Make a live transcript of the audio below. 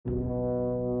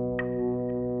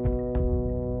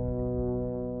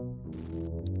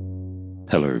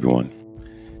Hello, everyone.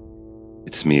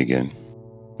 It's me again,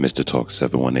 Mr. Talk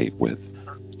 718 with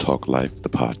Talk Life, the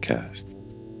podcast.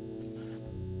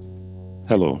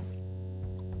 Hello,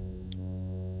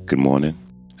 good morning,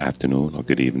 afternoon, or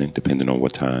good evening, depending on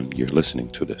what time you're listening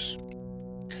to this.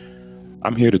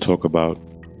 I'm here to talk about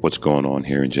what's going on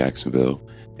here in Jacksonville,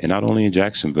 and not only in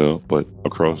Jacksonville, but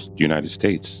across the United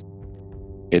States.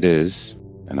 It is,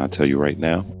 and I'll tell you right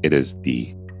now, it is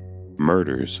the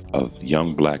murders of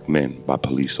young black men by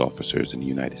police officers in the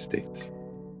United States.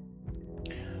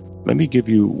 Let me give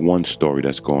you one story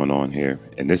that's going on here,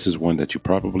 and this is one that you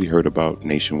probably heard about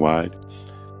nationwide.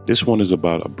 This one is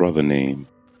about a brother named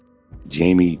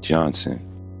Jamie Johnson.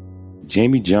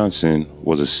 Jamie Johnson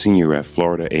was a senior at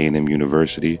Florida A&M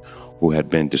University who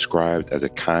had been described as a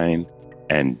kind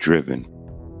and driven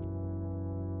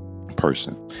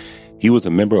person. He was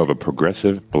a member of a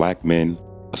progressive black men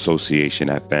association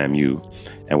at FAMU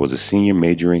and was a senior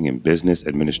majoring in business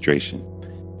administration.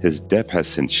 His death has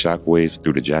sent shockwaves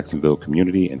through the Jacksonville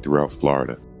community and throughout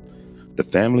Florida. The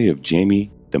family of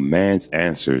Jamie demands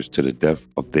answers to the death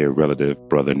of their relative,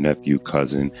 brother, nephew,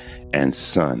 cousin, and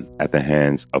son at the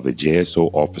hands of a JSO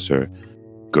officer,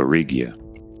 Garrigia,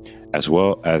 as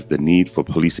well as the need for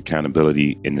police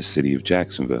accountability in the city of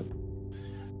Jacksonville.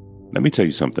 Let me tell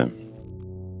you something.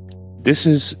 This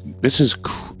is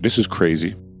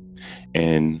crazy,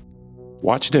 and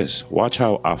watch this. Watch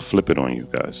how I flip it on you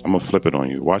guys. I'm gonna flip it on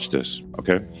you. Watch this,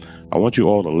 okay? I want you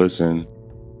all to listen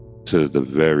to the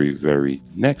very, very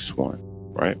next one,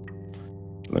 right?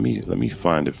 Let me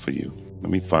find it for you.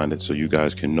 Let me find it so you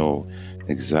guys can know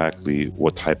exactly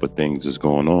what type of things is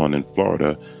going on in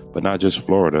Florida, but not just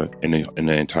Florida, in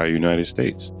the entire United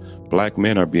States. Black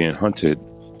men are being hunted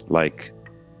like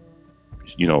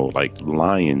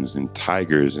lions and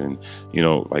tigers, and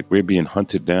like we're being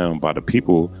hunted down by the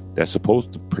people that's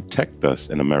supposed to protect us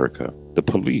in America, the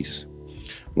police.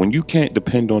 When you can't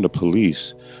depend on the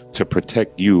police to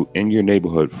protect you in your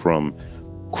neighborhood from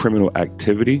criminal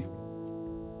activity,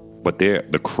 but they're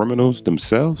the criminals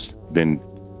themselves, then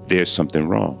there's something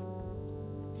wrong.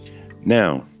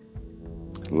 Now,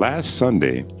 last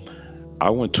Sunday, I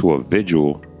went to a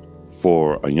vigil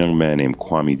for a young man named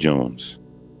Kwame Jones.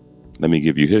 Let me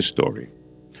give you his story.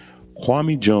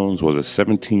 Kwame Jones was a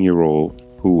 17-year-old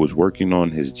who was working on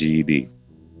his GED.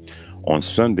 On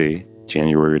Sunday,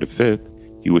 January the 5th,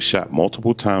 he was shot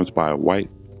multiple times by a white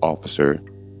officer,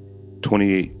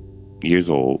 28 years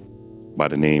old, by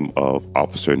the name of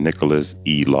Officer Nicholas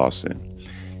E. Lawson.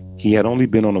 He had only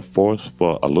been on the force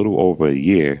for a little over a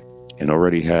year and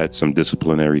already had some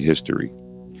disciplinary history.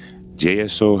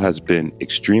 JSO has been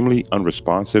extremely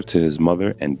unresponsive to his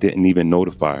mother and didn't even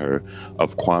notify her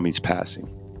of Kwame's passing.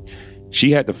 She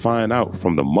had to find out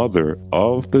from the mother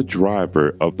of the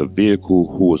driver of the vehicle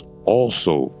who was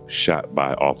also shot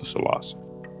by Officer Lawson.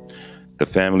 The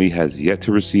family has yet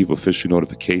to receive official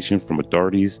notification from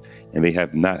authorities, and they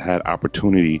have not had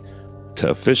opportunity to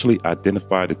officially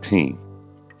identify the teen.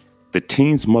 The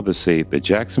teen's mother said the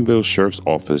Jacksonville Sheriff's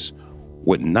Office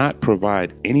would not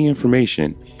provide any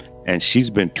information, and she's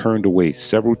been turned away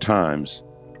several times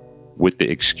with the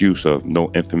excuse of no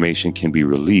information can be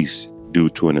released due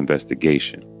to an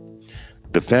investigation.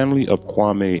 The family of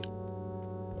Kwame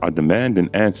are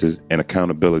demanding answers and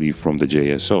accountability from the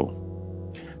JSO.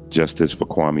 Justice for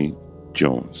Kwame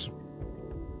Jones.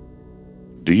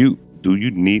 Do you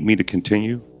need me to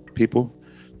continue, people?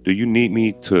 Do you need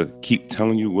me to keep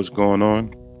telling you what's going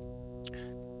on?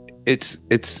 It's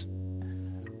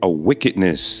a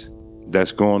wickedness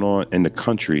that's going on in the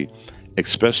country,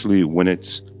 especially when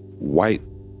it's white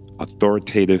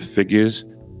authoritative figures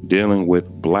dealing with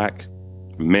black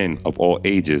men of all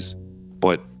ages,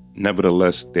 but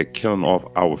nevertheless, they're killing off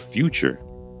our future.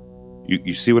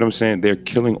 You see what I'm saying? They're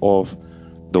killing off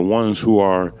the ones who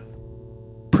are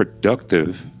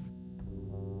productive.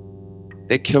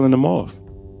 They're killing them off.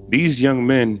 These young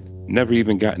men never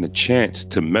even gotten a chance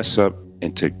to mess up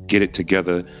and to get it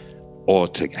together or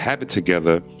to have it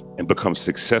together and become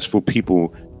successful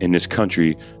people in this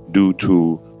country due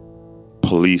to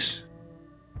police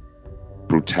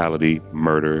brutality,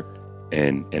 murder,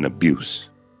 and abuse.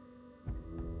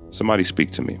 Somebody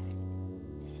speak to me.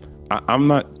 I'm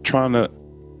not trying to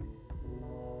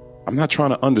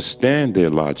understand their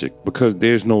logic, because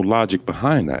there's no logic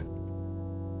behind that.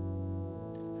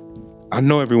 I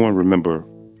know everyone remember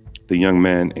the young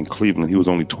man in Cleveland. He was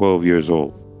only 12 years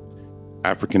old.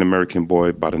 African-American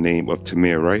boy by the name of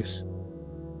Tamir Rice.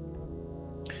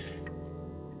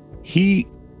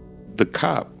 The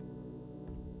cop,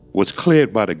 was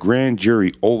cleared by the grand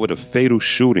jury over the fatal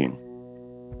shooting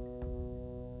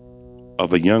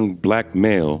of a young black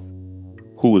male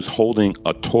who was holding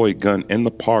a toy gun in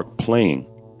the park playing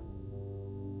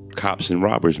cops and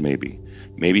robbers, maybe.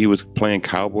 Maybe he was playing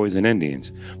cowboys and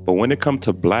Indians. But when it comes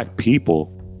to black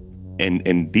people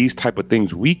and these type of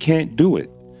things, we can't do it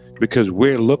because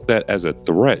we're looked at as a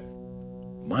threat.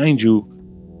 Mind you,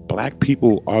 black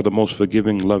people are the most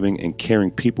forgiving, loving, and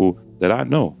caring people that I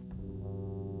know.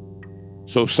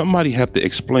 So somebody have to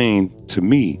explain to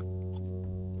me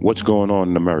what's going on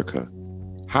in America.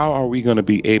 How are we going to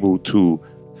be able to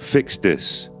fix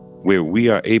this where we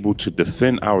are able to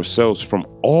defend ourselves from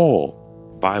all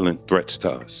violent threats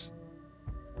to us?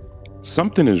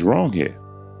 Something is wrong here.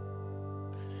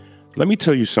 Let me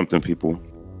tell you something, people.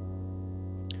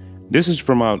 This is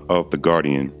from out of The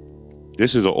Guardian.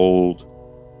 This is an old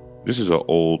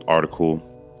article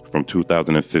from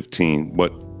 2015,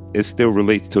 but it still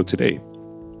relates to today.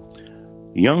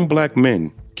 Young black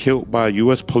men killed by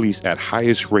U.S. police at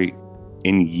highest rate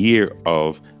in year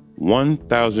of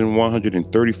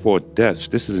 1,134 deaths.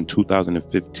 This is in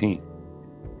 2015.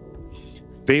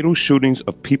 Fatal shootings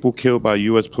of people killed by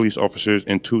U.S. police officers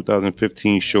in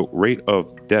 2015 showed rate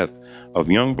of death of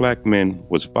young black men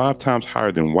was 5 times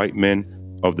higher than white men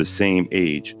of the same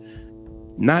age.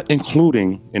 Not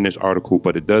including in this article,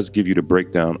 but it does give you the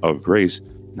breakdown of race,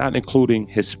 not including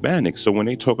Hispanics. So when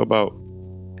they talk about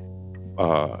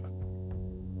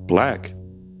black,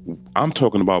 I'm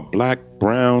talking about black,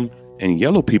 brown, and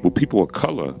yellow people, people of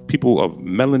color, people of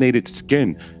melanated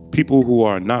skin, people who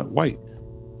are not white.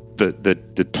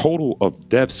 The total of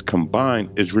deaths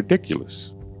combined is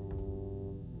ridiculous.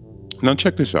 Now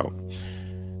check this out.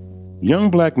 Young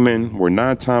black men were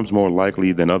 9 times more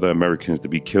likely than other Americans to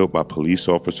be killed by police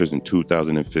officers in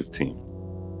 2015.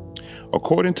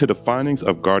 According to the findings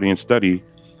of Guardian study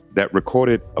that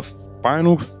recorded a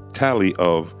final tally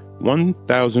of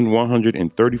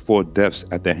 1,134 deaths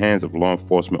at the hands of law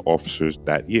enforcement officers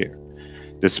that year.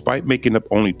 Despite making up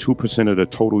only 2% of the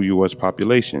total U.S.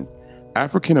 population,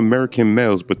 African American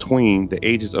males between the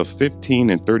ages of 15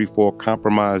 and 34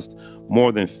 comprised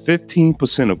more than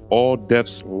 15% of all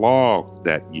deaths logged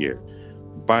that year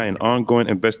by an ongoing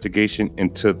investigation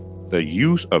into the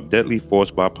use of deadly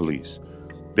force by police.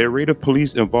 Their rate of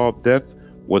police-involved death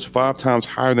was 5 times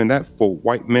higher than that for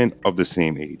white men of the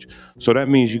same age. So that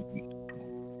means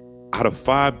out of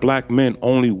 5 black men,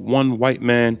 only 1 white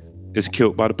man is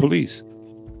killed by the police.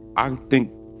 I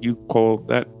think you call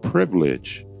that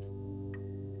privilege.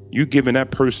 You giving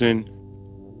that person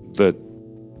the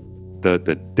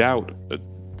doubt,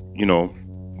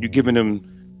 you're giving them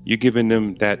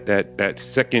that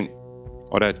second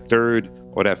or that third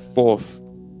or that fourth,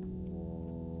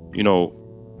 you're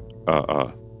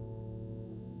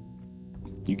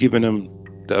giving them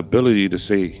the ability to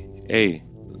say, hey,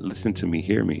 listen to me,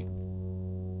 hear me.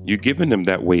 You're giving them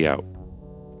that way out,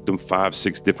 them 5,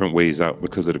 6 different ways out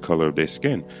because of the color of their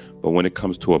skin. But when it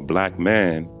comes to a black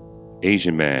man,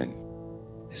 Asian man,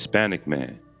 Hispanic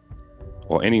man,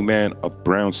 or any man of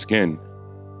brown skin,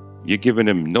 you're giving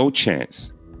them no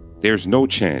chance. There's no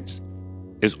chance.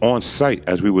 It's on sight,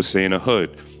 as we would say in the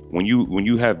hood. When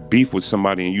you have beef with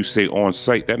somebody and you say on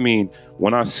sight, that means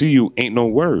when I see you, ain't no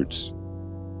words.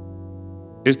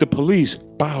 It's the police.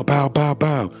 Bow, bow, bow,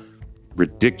 bow.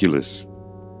 Ridiculous.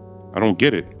 I don't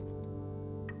get it.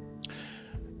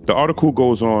 The article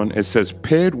goes on, it says,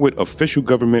 paired with official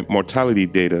government mortality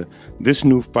data, this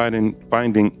new finding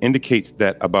indicates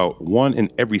that about 1 in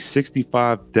every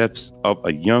 65 deaths of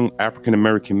a young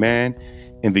African-American man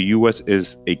in the U.S.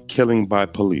 is a killing by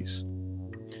police.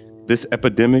 This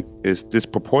epidemic is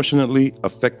disproportionately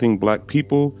affecting black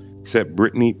people, said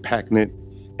Brittany Packnett,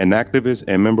 an activist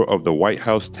and member of the White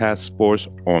House Task Force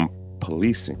on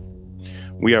Policing.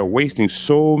 We are wasting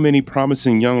so many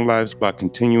promising young lives by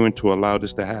continuing to allow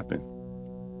this to happen.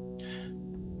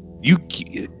 You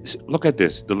look at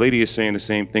this. The lady is saying the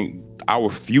same thing.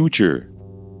 Our future.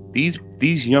 These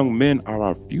young men are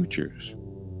our futures.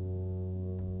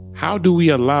 How do we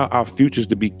allow our futures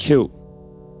to be killed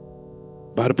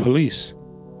by the police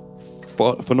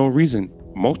for no reason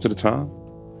most of the time?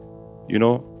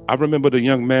 I remember the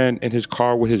young man in his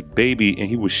car with his baby and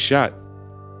he was shot.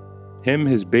 Him,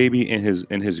 his baby, and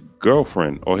his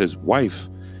girlfriend or his wife,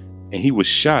 and he was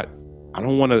shot. I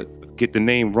don't want to get the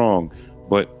name wrong,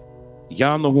 but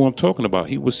y'all know who I'm talking about.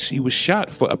 He was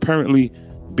shot for apparently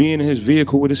being in his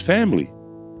vehicle with his family.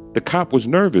 The cop was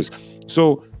nervous.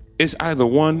 So it's either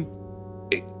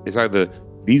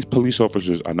these police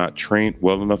officers are not trained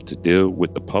well enough to deal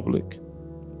with the public.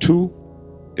 2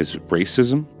 is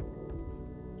racism.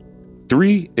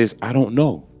 3 is I don't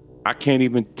know. I can't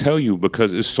even tell you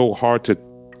because it's so hard to.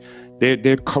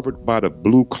 They're covered by the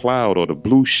blue cloud or the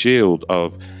blue shield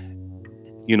of,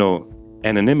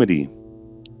 anonymity.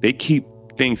 They keep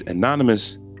things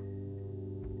anonymous.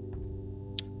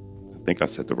 I think I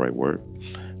said the right word.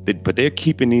 But they're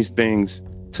keeping these things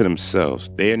to themselves.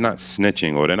 They're not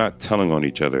snitching or they're not telling on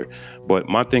each other. But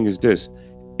my thing is this: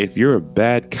 if you're a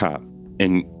bad cop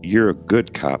and you're a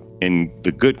good cop, and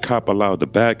the good cop allowed the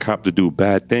bad cop to do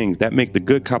bad things, that make the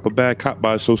good cop a bad cop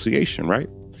by association, right?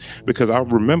 Because I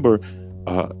remember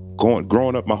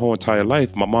growing up my whole entire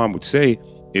life, my mom would say,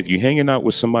 if you're hanging out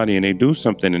with somebody and they do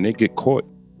something and they get caught,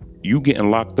 you getting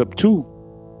locked up too.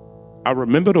 I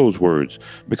remember those words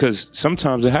because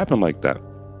sometimes it happened like that.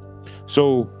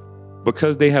 So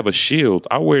because they have a shield,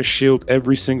 I wear a shield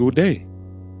every single day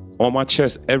on my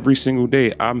chest every single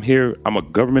day. I'm here. I'm a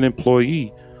government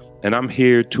employee and I'm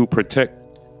here to protect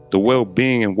the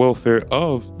well-being and welfare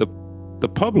of the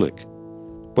public.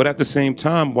 But at the same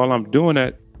time, while I'm doing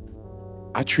that,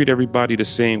 I treat everybody the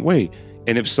same way.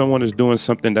 And if someone is doing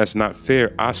something that's not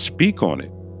fair, I speak on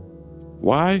it.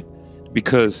 Why?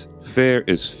 Because fair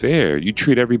is fair. You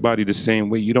treat everybody the same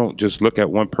way. You don't just look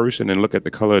at one person and look at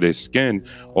the color of their skin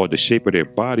or the shape of their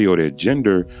body or their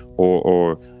gender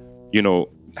or you know,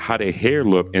 how their hair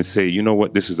look and say, you know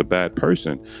what, this is a bad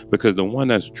person. Because the one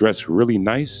that's dressed really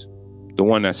nice, the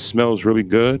one that smells really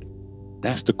good,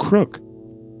 that's the crook.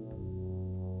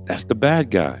 That's the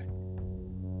bad guy.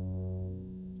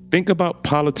 Think about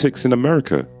politics in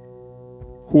America.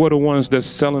 Who are the ones that's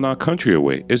selling our country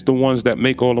away? It's the ones that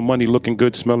make all the money looking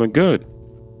good, smelling good.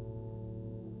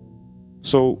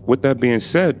 So with that being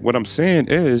said, what I'm saying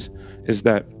is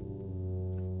that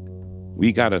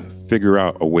we got to figure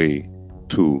out a way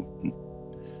to,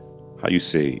 how you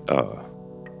say,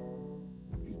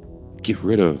 get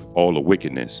rid of all the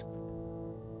wickedness,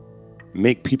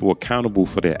 make people accountable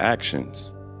for their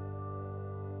actions.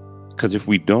 Because if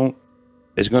we don't,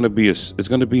 it's going to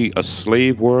be a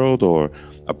slave world or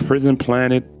a prison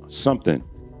planet, something.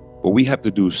 But we have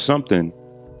to do something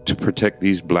to protect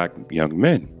these black young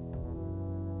men.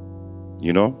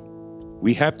 You know,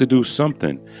 we have to do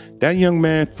something. That young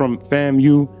man from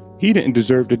FAMU, he didn't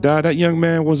deserve to die. That young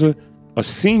man was a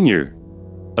senior.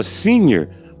 A senior.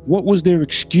 What was their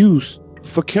excuse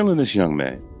for killing this young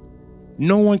man?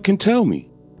 No one can tell me.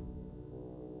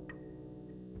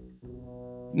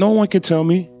 No one can tell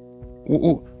me.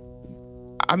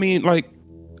 I mean, like,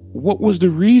 what was the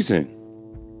reason?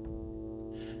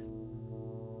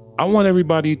 I want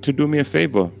everybody to do me a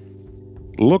favor.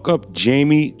 Look up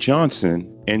Jamie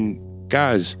Johnson, and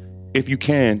guys, if you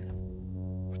can,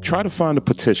 try to find a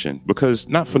petition, because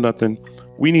not for nothing,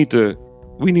 we need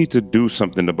to do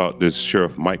something about this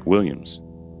Sheriff Mike Williams.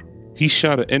 He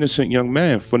shot an innocent young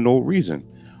man for no reason.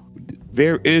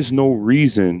 There is no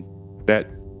reason that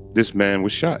this man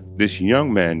was shot. This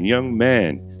young man,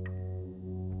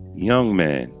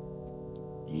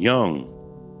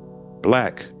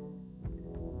 black,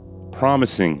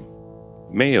 promising,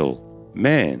 male,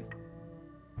 man.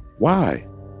 Why?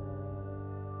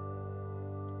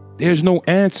 There's no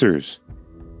answers.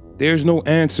 There's no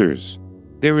answers.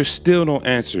 There is still no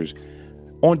answers.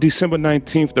 On December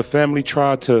 19th, the family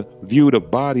tried to view the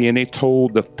body and they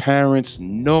told the parents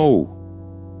no.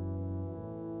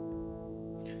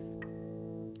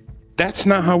 That's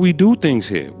not how we do things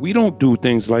here. We don't do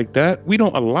things like that. We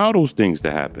don't allow those things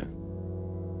to happen.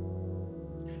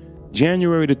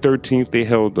 January the 13th, they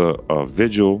held a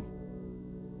vigil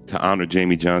to honor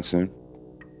Jamie Johnson.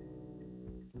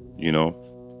 You know,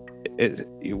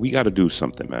 we got to do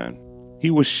something, man. He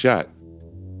was shot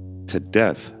to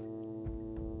death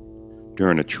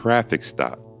during a traffic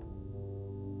stop.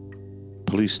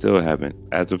 Police still haven't,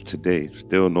 as of today,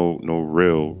 still no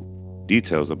real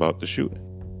details about the shooting.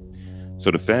 So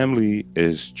the family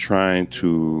is trying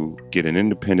to get an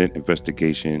independent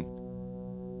investigation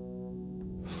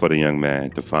for the young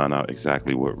man to find out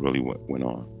exactly what really went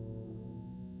on.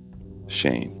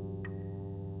 Shame.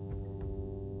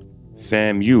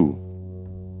 FAMU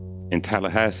in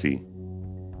Tallahassee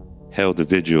held a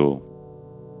vigil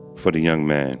for the young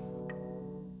man,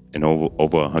 and over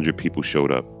 100 people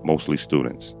showed up, mostly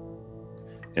students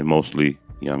and mostly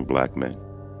young black men.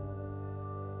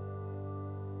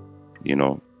 You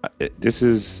know, this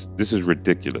is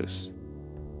ridiculous.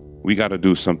 We got to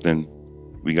do something.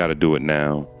 We got to do it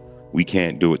now. We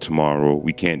can't do it tomorrow.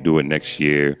 We can't do it next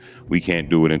year. We can't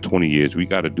do it in 20 years. We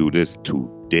got to do this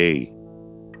today.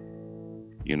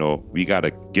 You know, we got to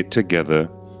get together.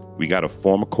 We got to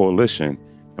form a coalition,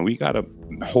 and we got to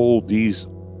hold these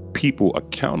people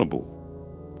accountable.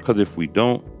 Because if we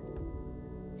don't,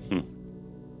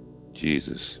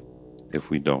 Jesus, if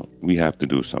we don't, we have to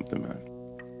do something, man.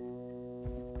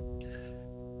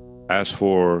 As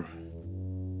for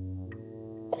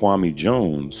Kwame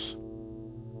Jones,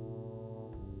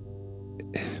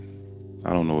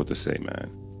 I don't know what to say, man.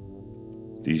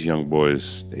 These young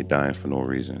boys, they dying for no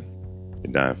reason.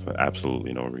 They dying for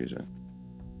absolutely no reason.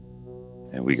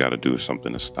 And we got to do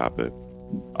something to stop it.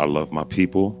 I love my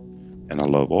people and I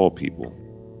love all people.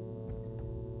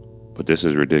 But this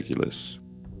is ridiculous.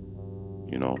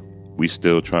 You know, we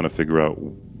still trying to figure out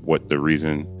what the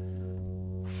reason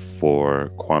for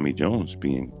Kwame Jones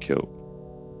being killed.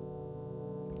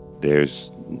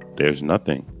 There's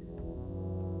nothing.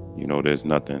 You know, there's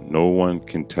nothing. No one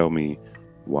can tell me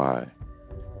why.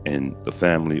 And the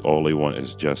family, all they want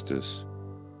is justice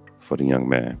for the young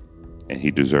man. And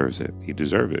he deserves it. He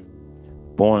deserves it.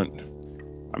 Born,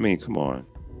 I mean, come on.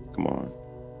 Come on.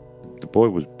 The boy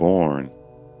was born.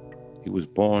 He was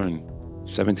born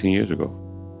 17 years ago.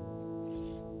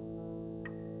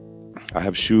 I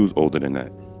have shoes older than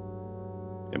that.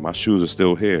 And my shoes are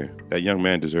still here. That young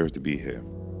man deserves to be here.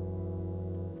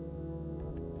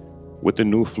 With the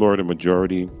new Florida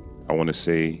majority, I want to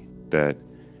say that,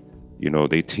 you know,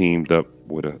 they teamed up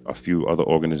with a few other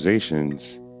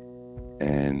organizations,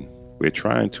 and we're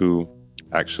trying to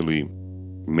actually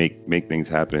make things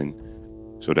happen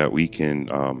so that we can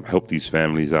help these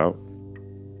families out,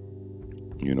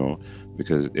 you know,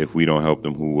 because if we don't help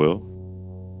them, who will?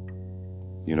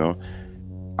 You know,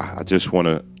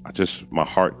 my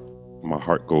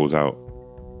heart goes out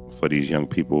for these young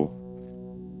people.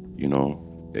 You know,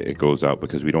 it goes out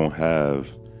because we don't have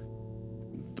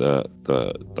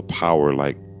the power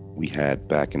like we had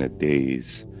back in the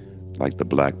days, like the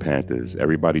Black Panthers.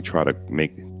 Everybody try to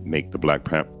make the Black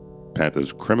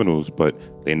Panthers criminals, but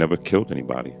they never killed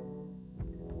anybody.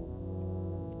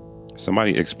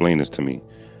 Somebody explain this to me.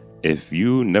 If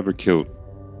you never killed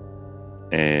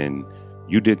and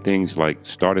you did things like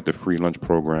started the free lunch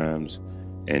programs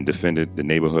and defended the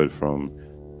neighborhood from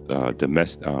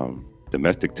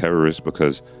domestic terrorists,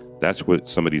 because that's what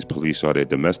some of these police are. They're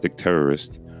domestic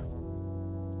terrorists.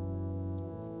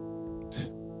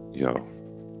 Yo,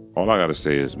 all I gotta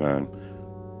say is, man,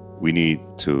 we need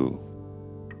to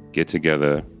get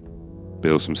together,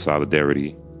 build some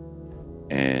solidarity,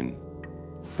 and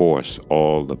force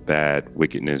all the bad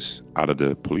wickedness out of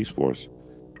the police force.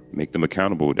 Make them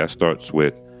accountable. That starts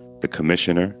with the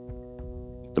commissioner,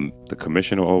 the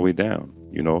commissioner all the way down.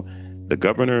 You know, the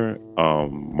governor,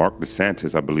 Mark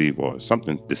DeSantis, I believe, or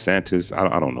something, DeSantis,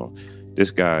 I don't know.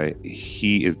 This guy,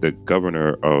 he is the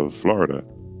governor of Florida.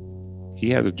 He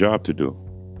has a job to do.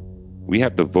 We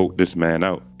have to vote this man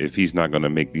out if he's not going to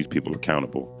make these people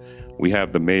accountable. We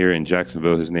have the mayor in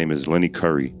Jacksonville. His name is Lenny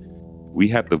Curry. We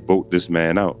have to vote this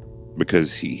man out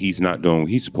because he's not doing what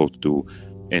he's supposed to do.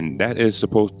 And that is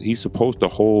he's supposed to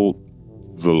hold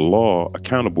the law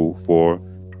accountable for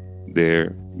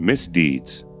their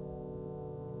misdeeds,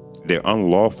 their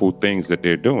unlawful things that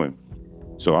they're doing.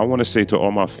 So I want to say to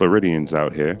all my Floridians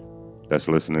out here that's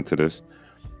listening to this,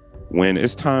 when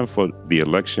it's time for the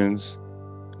elections,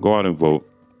 go out and vote.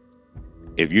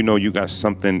 If you know you got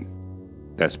something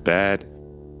that's bad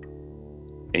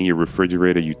in your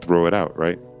refrigerator, you throw it out,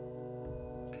 right?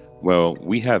 Well,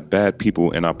 we have bad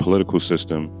people in our political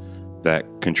system that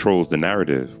controls the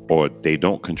narrative, or they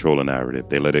don't control the narrative.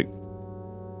 They let it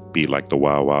be like the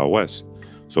Wild Wild West.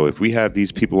 So if we have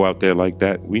these people out there like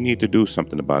that, we need to do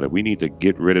something about it. We need to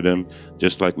get rid of them,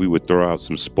 just like we would throw out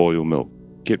some spoiled milk.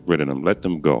 Get rid of them. Let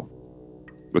them go.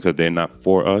 Because they're not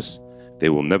for us. They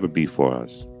will never be for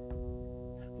us.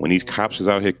 When these cops is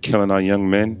out here killing our young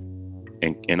men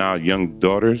and our young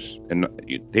daughters, and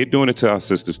they're doing it to our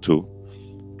sisters too,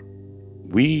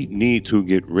 we need to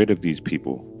get rid of these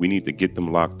people. We need to get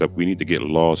them locked up. We need to get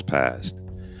laws passed.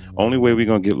 Only way we're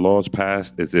going to get laws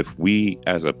passed is if we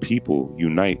as a people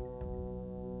unite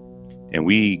and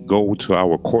we go to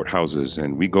our courthouses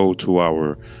and we go to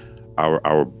our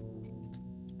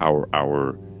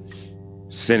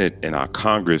Senate and our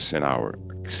Congress and our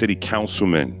city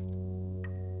councilmen,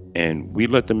 and we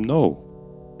let them know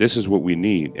this is what we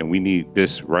need, and we need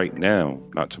this right now,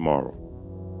 not tomorrow.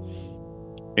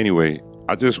 Anyway,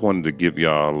 I just wanted to give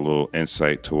y'all a little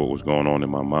insight to what was going on in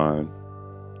my mind,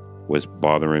 what's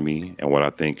bothering me, and what I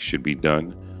think should be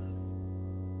done.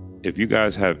 If you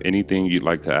guys have anything you'd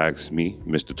like to ask me,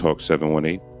 Mr. Talk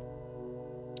 718.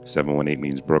 718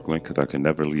 means Brooklyn, because I can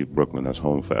never leave Brooklyn. That's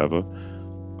home forever.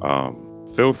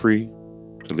 Feel free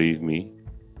to leave me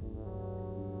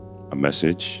a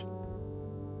message.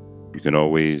 You can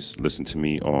always listen to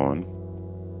me on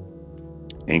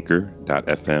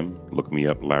anchor.fm. Look me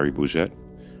up, Larry Bougette.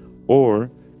 Or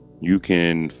you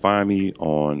can find me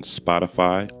on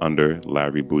Spotify under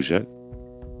Larry Bougette.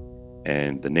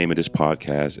 And the name of this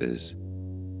podcast is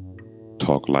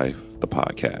Talk Life, the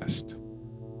podcast.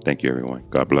 Thank you, everyone.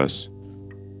 God bless.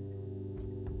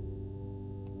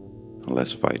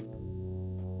 Let's fight.